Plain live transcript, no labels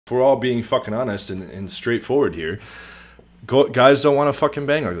we're all being fucking honest and straightforward here, guys don't want to fucking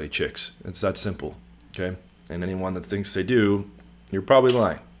bang ugly chicks. It's that simple, okay? And anyone that thinks they do, you're probably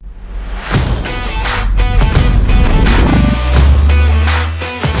lying.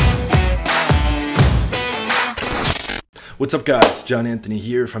 What's up, guys? John Anthony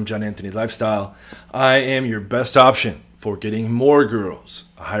here from John Anthony Lifestyle. I am your best option for getting more girls,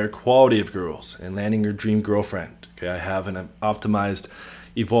 a higher quality of girls, and landing your dream girlfriend. Okay, I have an optimized,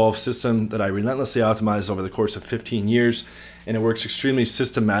 evolved system that I relentlessly optimize over the course of 15 years, and it works extremely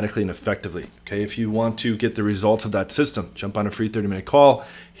systematically and effectively. Okay, if you want to get the results of that system, jump on a free 30-minute call,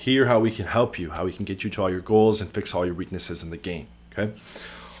 hear how we can help you, how we can get you to all your goals and fix all your weaknesses in the game. Okay.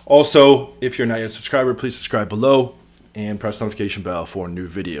 Also, if you're not yet a subscriber, please subscribe below and press the notification bell for new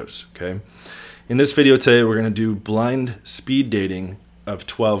videos. Okay. In this video today, we're going to do blind speed dating of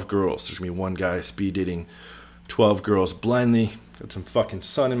 12 girls. There's going to be one guy speed dating 12 girls blindly. Got some fucking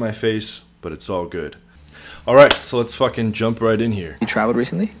sun in my face, but it's all good. All right, so let's fucking jump right in here. You traveled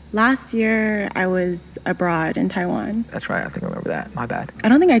recently? Last year, I was abroad in Taiwan. That's right, I think I remember that. My bad. I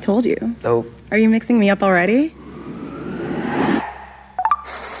don't think I told you. Oh. Are you mixing me up already?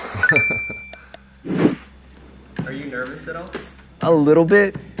 Are you nervous at all? A little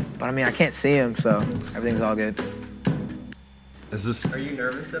bit, but I mean, I can't see him, so everything's all good. Are you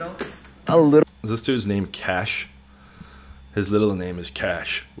nervous at all? A little. Is this dude's name Cash? His little name is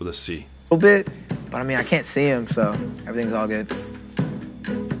Cash with a C. A little bit, but I mean, I can't see him, so everything's all good.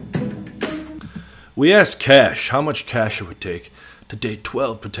 We asked Cash how much cash it would take to date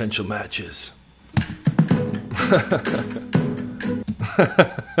 12 potential matches.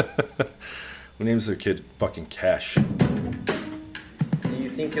 Who names their kid fucking Cash? Do you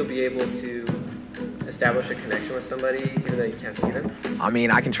think you'll be able to establish a connection with somebody even though you can't see them? I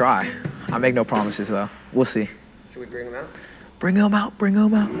mean, I can try. I make no promises, though. We'll see. Should we bring them out? Bring him out, bring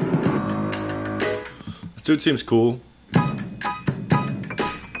him out. This dude seems cool.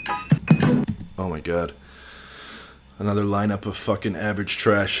 Oh my god. Another lineup of fucking average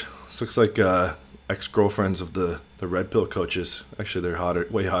trash. This looks like ex-girlfriends of the Red Pill coaches. Actually, they're hotter,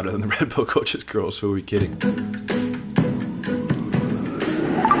 way hotter than the Red Pill coaches girls. Who are we kidding?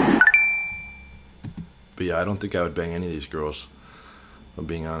 But yeah, I don't think I would bang any of these girls, if I'm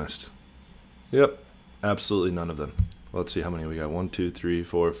being honest. Yep, absolutely none of them. Let's see how many we got. 1, 2, 3,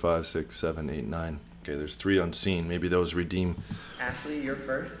 4, 5, 6, 7, 8, 9. Okay, there's 3 unseen. Maybe those redeem. Ashley, you're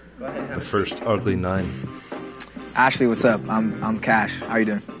first. Go ahead and have The first ugly 9. Ashley, what's up? I'm Cash. How you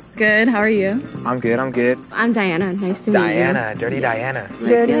doing? Good, how are you? I'm good, I'm good. I'm Diana. Nice to meet you. Diana, Dirty Diana.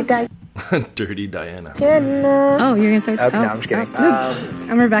 Dirty Diana. Dirty Diana. Oh, you're gonna start. Okay, no, I'm just kidding.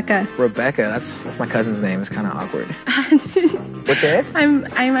 I'm Rebecca. Rebecca, that's my cousin's name. It's kind of awkward. What's your name?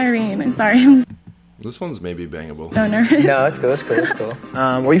 I'm Irene. I'm sorry. I'm This one's maybe bangable. so nervous. No, it's cool, it's cool, it's cool.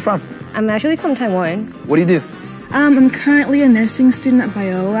 Where are you from? I'm actually from Taiwan. What do you do? I'm currently a nursing student at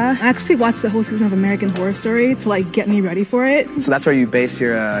Biola. I actually watched the whole season of American Horror Story to like get me ready for it. So that's where you base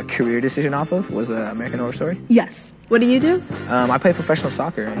your career decision off of, was American Horror Story? Yes. What do you do? I play professional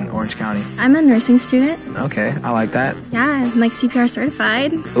soccer in Orange County. I'm a nursing student. Okay, I like that. Yeah, I'm like CPR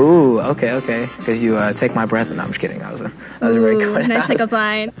certified. Ooh, okay, okay. Because you take my breath, and no, I'm just kidding. That was a very good. Nice pickup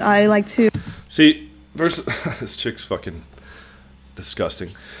line. I like to. See, this chick's fucking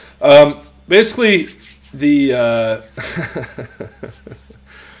disgusting. Basically, the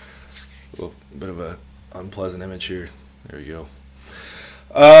little bit of a unpleasant image here. There you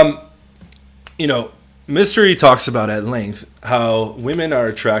go. You know, Mystery talks about at length how women are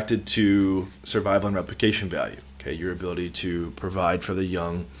attracted to survival and replication value. Okay, your ability to provide for the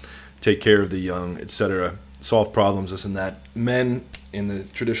young, take care of the young, etc., solve problems, this and that. Men in the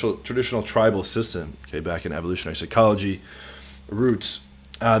traditional tribal system, okay, back in evolutionary psychology roots,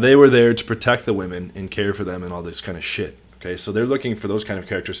 they were there to protect the women and care for them and all this kind of shit. Okay, so they're looking for those kind of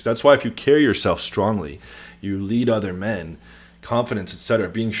characters. That's why if you carry yourself strongly, you lead other men, confidence, etc.,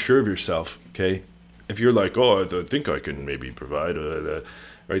 being sure of yourself. Okay, if you're like, oh, I think I can maybe provide,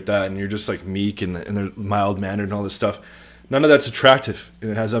 right, that, and you're just like meek and they're mild mannered and all this stuff, none of that's attractive.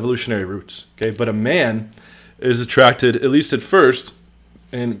 It has evolutionary roots. Okay, but a man is attracted, at least at first,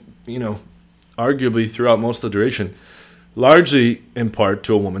 and you know, arguably throughout most of the duration, largely in part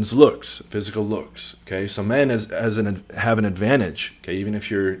to a woman's looks, physical looks. Okay, so men have an advantage. Okay, even if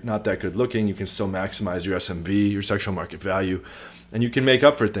you're not that good looking, you can still maximize your SMV, your sexual market value, and you can make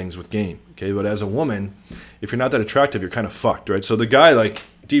up for things with game. Okay, but as a woman, if you're not that attractive, you're kind of fucked, right? So the guy, like,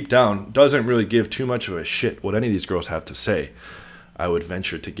 deep down, doesn't really give too much of a shit what any of these girls have to say, I would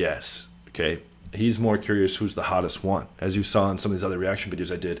venture to guess. Okay, he's more curious who's the hottest one. As you saw in some of these other reaction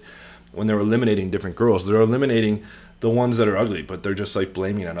videos I did, when they were eliminating different girls, they're eliminating the ones that are ugly, but they're just like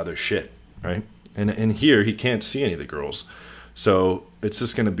blaming on other shit, right? And here he can't see any of the girls, so it's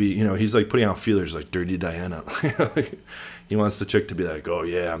just gonna be, you know, he's like putting out feelers like dirty Diana. He wants the chick to be like, oh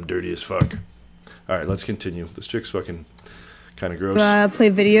yeah, I'm dirty as fuck. All right, let's continue. This chick's fucking kind of gross. Play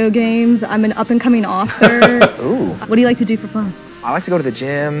video games. I'm an up-and-coming author. Ooh. What do you like to do for fun? I like to go to the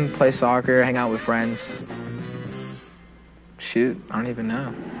gym, play soccer, hang out with friends. Shoot, I don't even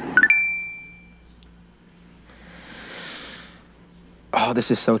know. Oh,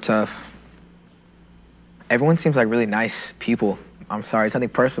 this is so tough. Everyone seems like really nice people. I'm sorry, it's nothing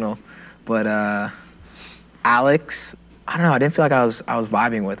personal, but Alex, I don't know. I didn't feel like I was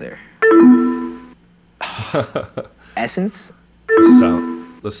vibing with her. Essence.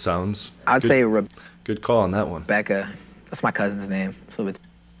 The sounds. I'd say good call on that one. Rebecca. That's my cousin's name. So it's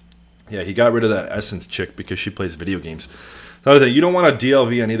Yeah, he got rid of that Essence chick because she plays video games. The other thing, you don't want a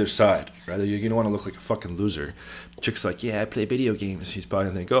DLV on either side, right? You don't want to look like a fucking loser. Chick's like, yeah, I play video games. He's probably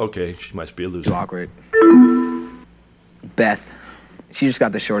gonna think, oh, okay, she must be a loser. awkward. Beth. She just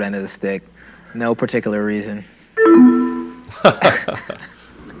got the short end of the stick. No particular reason.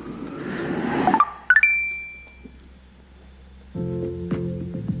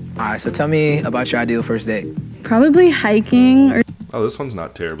 All right, so tell me about your ideal first date. Probably hiking or Oh, this one's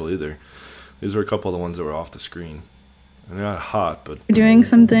not terrible either. These were a couple of the ones that were off the screen. And they're not hot, but doing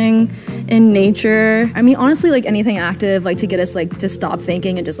something in nature. I mean, honestly, like anything active, like to get us like to stop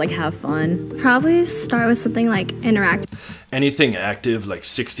thinking and just like have fun. Probably start with something like interactive, anything active like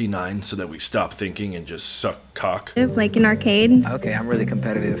 69 so that we stop thinking and just suck cock. like an arcade. Okay, I'm really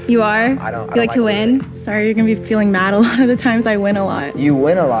competitive. You are? I don't You like to win? losing. Sorry, you're gonna be feeling mad a lot of the times. I win a lot. You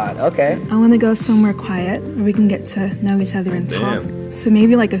win a lot. Okay. I want to go somewhere quiet where we can get to know each other and talk. Damn. So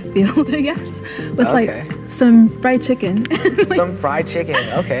maybe like a field, I guess, with Okay. like some fried chicken. Some fried chicken.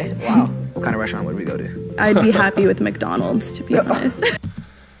 Okay. Wow. What kind of restaurant would we go to? I'd be happy with McDonald's, to be honest.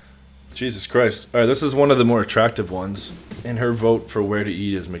 Jesus Christ. All right, this is one of the more attractive ones. And her vote for where to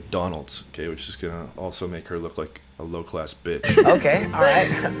eat is McDonald's, okay, which is going to also make her look like a low-class bitch. Okay. All right.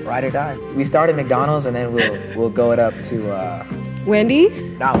 Ride or die. We start at McDonald's and then we'll go it up to Wendy's?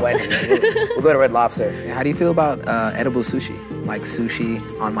 not Wendy's. We'll go to Red Lobster. How do you feel about edible sushi? Like sushi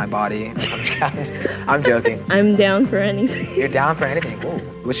on my body? I'm joking. I'm down for anything. You're down for anything. Ooh.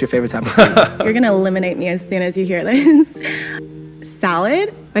 What's your favorite type of food? You're gonna eliminate me as soon as you hear this.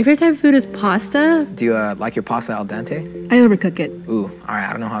 Salad? My favorite type of food is pasta. Do you like your pasta al dente? I overcook it. Ooh. All right.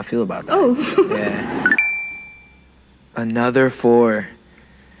 I don't know how I feel about that. Oh. Yeah. Another for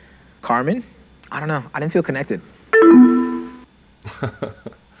Carmen? I don't know. I didn't feel connected.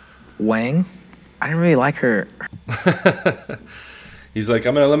 Wang? I didn't really like her. He's like,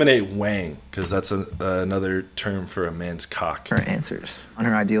 I'm going to eliminate Wang, because that's another term for a man's cock. Her answers on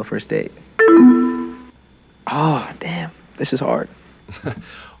her ideal first date. Oh, damn. This is hard.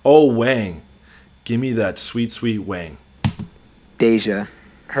 Oh, Wang. Give me that sweet, sweet Wang. Deja.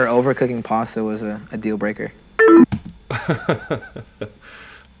 Her overcooking pasta was a deal breaker.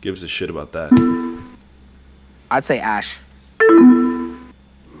 Gives a shit about that. I'd say Ash.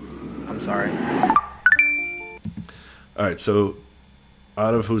 I'm sorry. All right, so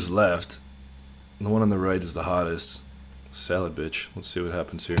out of who's left, the one on the right is the hottest. Salad bitch. Let's see what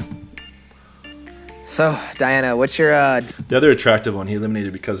happens here. So, Diana, what's your The other attractive one he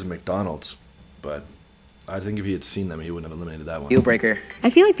eliminated because of McDonald's, but I think if he had seen them, he wouldn't have eliminated that one. deal breaker? I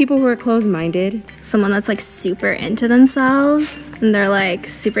feel like people who are closed-minded, someone that's like super into themselves, and they're like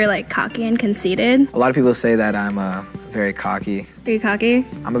super like cocky and conceited. A lot of people say that I'm very cocky. Are you cocky?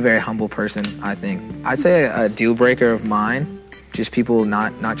 I'm a very humble person, I think. I'd say a deal breaker of mine, just people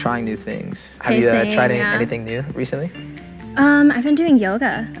not trying new things. Have you Same, tried yeah. anything new recently? I've been doing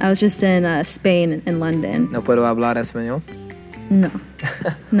yoga. I was just in Spain and London. No puedo hablar español? No.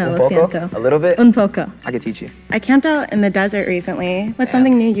 No, Un lo poco? siento. A little bit? Un poco. I could teach you. I camped out in the desert recently. What's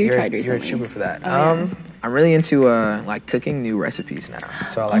something new you tried You're recently? a trooper for that. Oh, yeah. I'm really into like cooking new recipes now.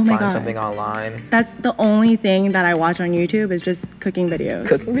 So I like Oh my find God. something online. That's the only thing that I watch on YouTube is just cooking videos.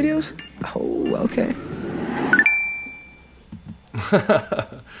 Cooking videos? Oh, okay.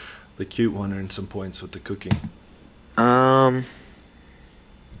 The cute one earned some points with the cooking.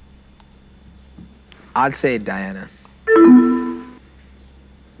 I'd say Diana.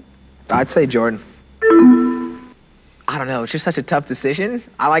 I'd say Jordan. I don't know. It's just such a tough decision.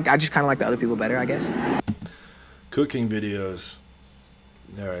 I just kind of like the other people better, I guess. Cooking videos.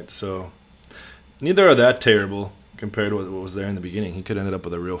 All right, so neither are that terrible compared to what was there in the beginning. He could have ended up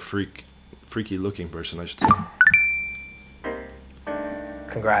with a real freaky looking person, I should say.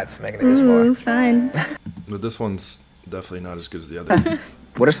 Congrats, making it this Ooh, far. fun. But this one's definitely not as good as the other.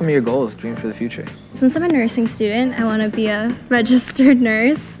 What are some of your goals, dreams for the future? Since I'm a nursing student, I want to be a registered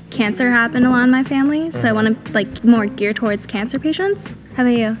nurse. Cancer happened a lot in my family, so I want to like more gear towards cancer patients. How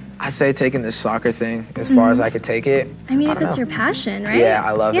about you? I'd say taking the soccer thing as far as I could take it. I mean, I if don't it's know. your passion, right? Yeah,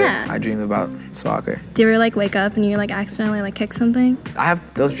 I love Yeah. it. I dream about soccer. Do you ever like wake up and you like accidentally like kick something? I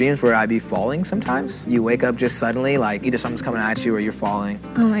have those dreams where I'd be falling sometimes. You wake up just suddenly, like either something's coming at you or you're falling.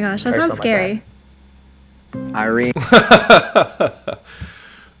 Oh my gosh, that Or sounds something like scary. Irene,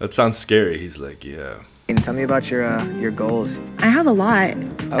 That sounds scary. He's like, yeah. tell me about your goals. I have a lot.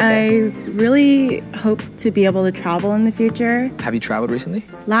 I really hope to be able to travel in the future. Have you traveled recently?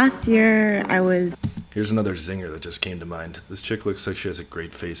 Last year, I was Here's another zinger that just came to mind. This chick looks like she has a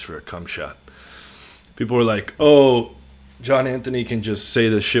great face for a cum shot. People were like, oh, John Anthony can just say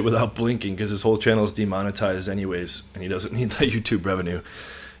this shit without blinking because his whole channel is demonetized anyways, and he doesn't need that YouTube revenue.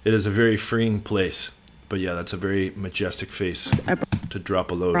 It is a very freeing place. But yeah, that's a very majestic face to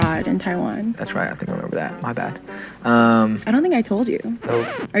drop a load. abroad in Taiwan. That's right. I think I remember that. My bad. I don't think I told you.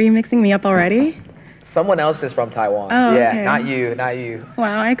 Oh, Are you mixing me up already? someone else is from Taiwan. Oh, yeah, okay. not you. Not you.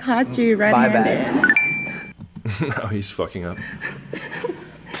 Wow, I caught you My red-handed. Now he's fucking up.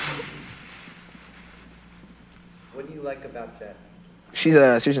 What do you like about Jess? She's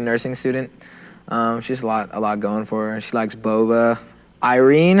a nursing student. She's a lot going for her. She likes boba.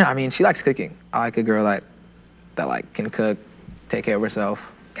 Irene, I mean, she likes cooking. I like a girl that like can cook, take care of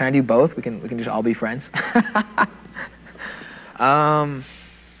herself. Can I do both? We can just all be friends. I'm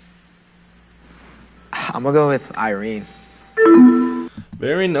gonna go with Irene.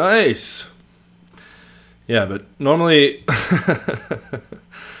 Very nice. Yeah, but normally,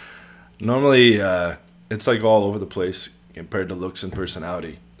 it's like all over the place compared to looks and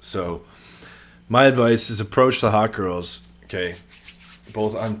personality. So my advice is approach the hot girls, okay?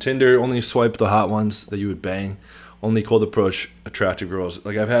 Both on Tinder, only swipe the hot ones that you would bang. Only cold approach attractive girls.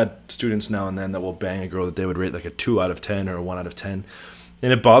 Like I've had students now and then that will bang a girl that they would rate like a 2 out of 10 or a 1 out of 10.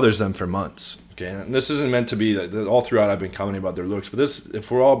 And it bothers them for months. Okay, and this isn't meant to be like all throughout I've been commenting about their looks, but this,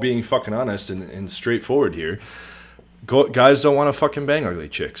 if we're all being fucking honest and straightforward here, guys don't want to fucking bang ugly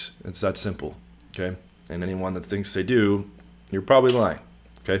chicks. It's that simple. Okay, and anyone that thinks they do, you're probably lying.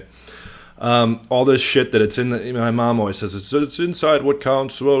 Okay. All this shit that it's in the, my mom always says it's inside what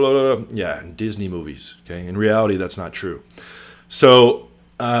counts, blah, blah, blah. Yeah, in Disney movies, okay? In reality, that's not true. So,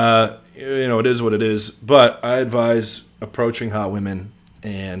 it is what it is, but I advise approaching hot women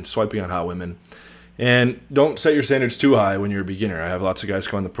and swiping on hot women. And don't set your standards too high when you're a beginner. I have lots of guys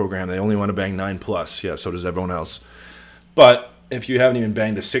come on the program, they only want to bang 9+. Yeah, so does everyone else. But if you haven't even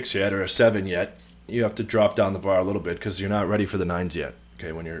banged a 6 yet or a 7 yet, you have to drop down the bar a little bit because you're not ready for the 9s yet.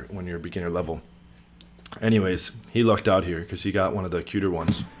 Okay, when you're beginner level. Anyways, he lucked out here because he got one of the cuter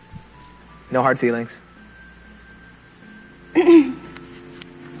ones. No hard feelings.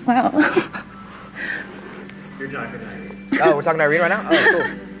 Wow. You're talking to Irene. Oh, we're talking to Irene right now? Oh,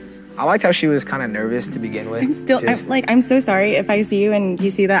 cool. I liked how she was kind of nervous to begin with. I'm so sorry if I see you and you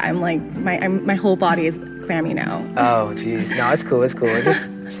see that I'm like, my whole body is clammy now. Oh, jeez. No, it's cool. It's cool. It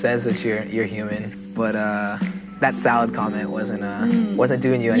just says that you're human. But that salad comment wasn't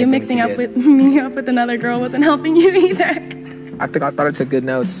doing you anything. You mixing too up good. with me up with another girl wasn't helping you either. I thought it took good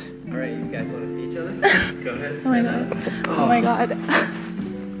notes. All right, you guys want to see each other? Go ahead. Oh my god. Oh my god.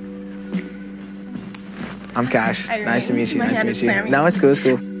 I'm Cash. Irene, Nice to meet you. my Nice to hand meet is you. clammy. No, it's cool. It's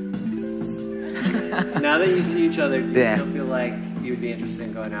cool. So now that you see each other, do you Yeah. still feel like you would be interested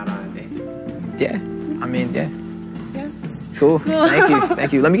in going out on a date? Yeah. I mean, yeah. Yeah. Cool. Thank you.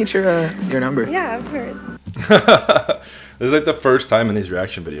 Thank you. Let me get your number. Yeah, of course. This is like the first time in these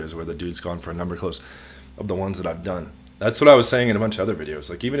reaction videos where the dude's gone for a number close of the ones that I've done. That's what I was saying in a bunch of other videos.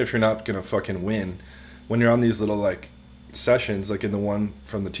 Like, even if you're not gonna fucking win, when you're on these little like sessions, like in the one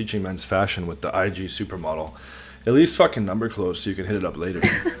from the Teaching Men's Fashion with the IG supermodel, at least fucking number close so you can hit it up later.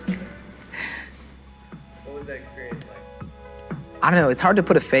 What was that experience like? I don't know. It's hard to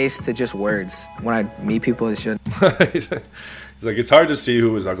put a face to just words. When I meet people, it's just He's like, it's hard to see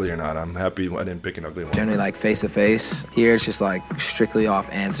who was ugly or not. I'm happy I didn't pick an ugly one. generally like face to face. Here, it's just like strictly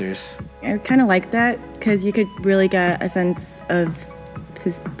off answers. I kind of like that because you could really get a sense of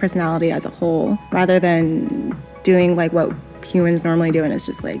his personality as a whole rather than doing like what humans normally do and it's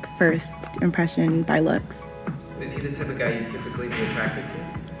just like first impression by looks. Is he the type of guy you typically be attracted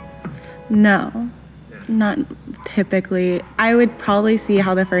to? No, not typically. I would probably see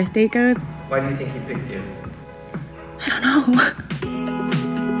how the first date goes. Why do you think he picked you? I don't know.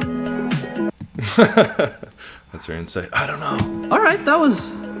 That's very insight. I don't know. All right, that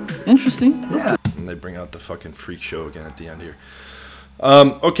was interesting. Yeah. And they bring out the fucking freak show again at the end here.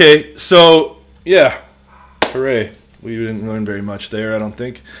 Okay, so yeah, hooray. We didn't learn very much there, I don't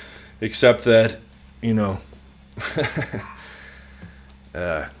think, except that, you know,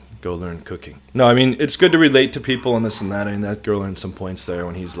 go learn cooking. No, I mean, it's good to relate to people and this and that. I mean, that girl learned some points there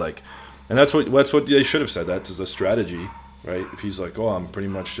when he's like, and that's what they should have said. That's a strategy, right? If he's like, oh, I'm pretty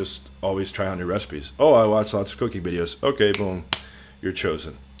much just always trying new recipes. Oh, I watch lots of cooking videos. Okay, boom, you're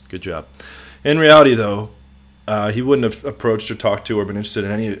chosen. Good job. In reality, though, he wouldn't have approached or talked to or been interested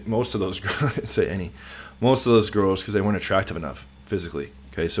in most of those girls. Most of those girls because they weren't attractive enough physically.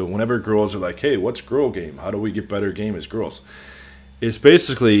 Okay, so whenever girls are like, hey, what's girl game? How do we get better game as girls? It's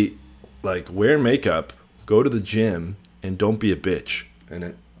basically like wear makeup, go to the gym, and don't be a bitch.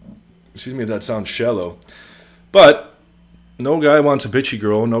 And excuse me if that sounds shallow, but no guy wants a bitchy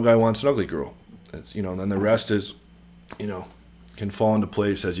girl, no guy wants an ugly girl. It's, you know, and then the rest is, you know, can fall into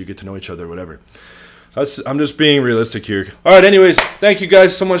place as you get to know each other, whatever. I'm just being realistic here. All right, anyways, thank you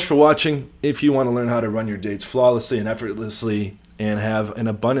guys so much for watching. If you want to learn how to run your dates flawlessly and effortlessly and have an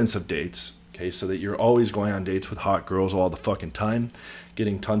abundance of dates, okay, so that you're always going on dates with hot girls all the fucking time,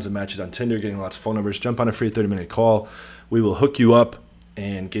 getting tons of matches on Tinder, getting lots of phone numbers, jump on a free 30-minute call. We will hook you up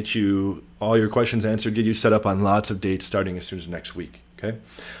and get you all your questions answered, get you set up on lots of dates starting as soon as next week, okay?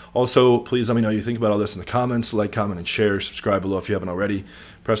 Also, please let me know what you think about all this in the comments. Like, comment, and share. Subscribe below if you haven't already.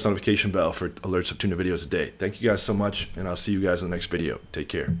 Press the notification bell for alerts of 2 new videos a day. Thank you guys so much, and I'll see you guys in the next video. Take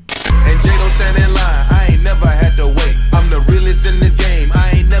care. And Jay don't stand in line. I ain't never had to wait. I'm the realest in this game.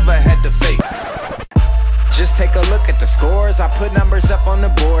 I ain't never had to fake. Just take a look at the scores. I put numbers up on the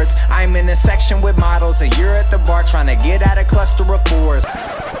boards. I'm in a section with models, and you're at the bar trying to get out a cluster of 4s.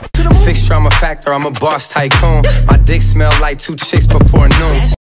 Fixture, I'm a factor. I'm a boss tycoon. My dick smell like 2 chicks before noon.